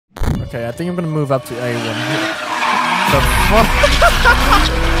Okay, I think I'm gonna move up to A1. The fuck?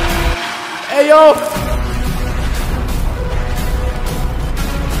 Hey, yo!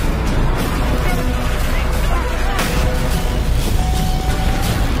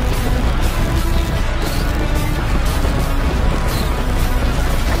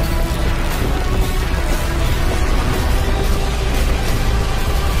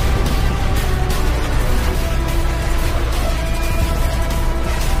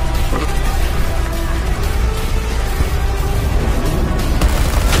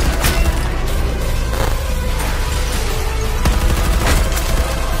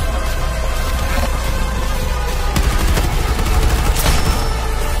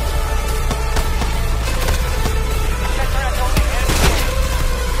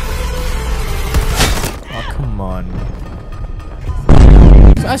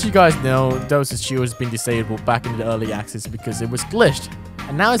 As you guys know, Dozer's shield has been disabled back in the early access because it was glitched.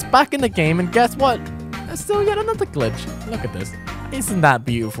 And now it's back in the game, and guess what? There's still yet another glitch. Look at this. Isn't that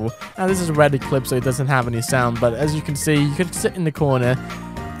beautiful? Now this is a Reddit clip, so it doesn't have any sound, but as you can see, you can sit in the corner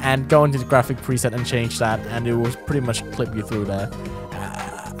and go into the graphic preset and change that, and it will pretty much clip you through there.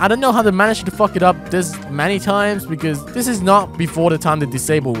 I don't know how they managed to fuck it up this many times, because this is not before the time they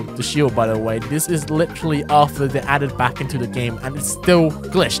disabled the shield, by the way. This is literally after they added back into the game, and it's still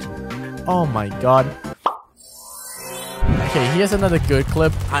glitched. Oh my god. Okay, here's another good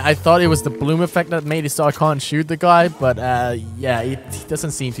clip. I thought it was the bloom effect that made it so I can't shoot the guy, but yeah, he doesn't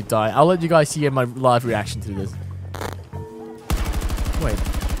seem to die. I'll let you guys hear my live reaction to this. Wait.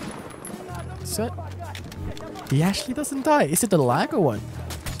 Is that... He actually doesn't die. Is it the lag or what?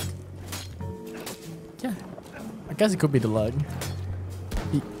 Yeah, I guess it could be the lag.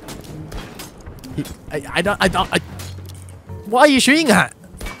 I don't. Why are you shooting at?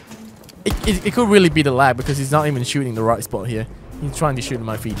 It could really be the lag because he's not even shooting the right spot here. He's trying to shoot at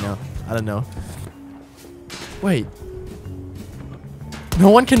my feet now. I don't know. Wait.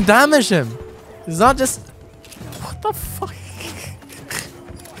 No one can damage him. It's not just... What the fuck?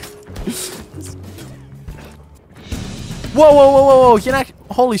 Whoa, whoa, whoa, whoa, whoa.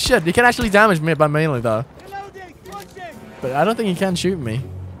 Holy shit, he can actually damage me by melee though. But I don't think he can shoot me.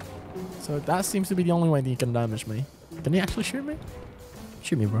 So that seems to be the only way that he can damage me. Can he actually shoot me?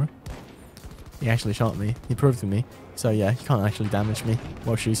 Shoot me, bro. He actually shot me. He proved to me. So yeah, he can't actually damage me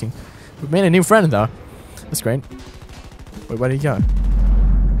while shooting. We've made a new friend though. That's great. Wait, where did he go?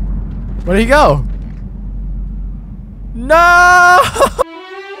 Where did he go? No!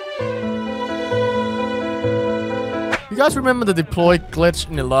 You guys remember the deploy glitch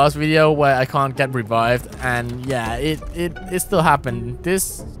in the last video where I can't get revived? And yeah, it still happened.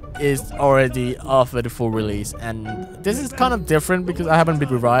 This is already after the full release, and this is kind of different because I haven't been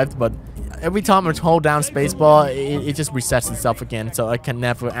revived, but every time I hold down spacebar, it just resets itself again, so I can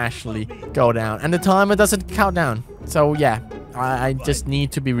never actually go down, and the timer doesn't count down. So yeah, I just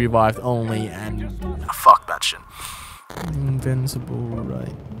need to be revived only, and fuck that shit. Invincible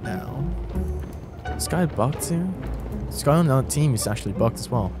right now. This guy bugged too? This guy on our team is actually bugged as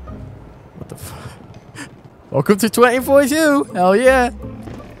well. What the fuck? Welcome to 2042! Hell yeah!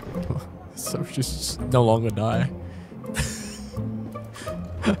 So just no longer die.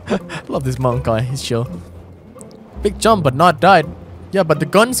 Love this monk guy, he's chill. Big jump but not died. Yeah, but the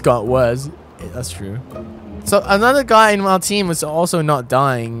guns got worse. Yeah, that's true. So another guy in our team was also not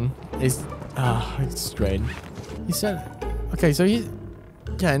dying. It's strange. He said, okay, so he,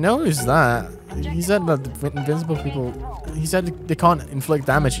 yeah, I noticed that. He said that the invincible people, he said they can't inflict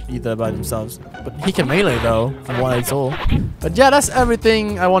damage either by themselves. But he can melee though, from what I saw. But yeah, that's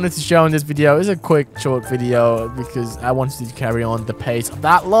everything I wanted to show in this video. It's a quick, short video because I wanted to carry on the pace of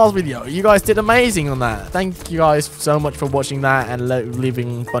that last video. You guys did amazing on that. Thank you guys so much for watching that and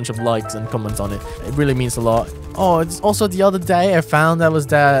leaving a bunch of likes and comments on it. It really means a lot. Oh, it's also the other day I found there was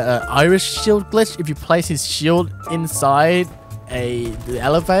the Irish shield glitch. If you place his shield inside the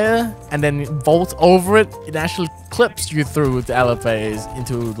elevator and then vault over it, it actually clips you through the elevators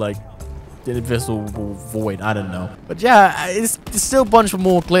into like the invisible void. I don't know, but yeah, it's still a bunch of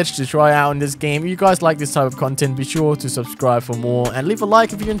more glitch to try out in this game. If you guys like this type of content, be sure to subscribe for more and leave a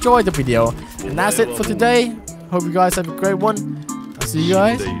like if you enjoyed the video. And that's it for today. Hope you guys have a great one. I'll see you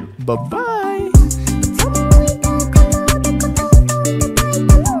guys. Bye bye.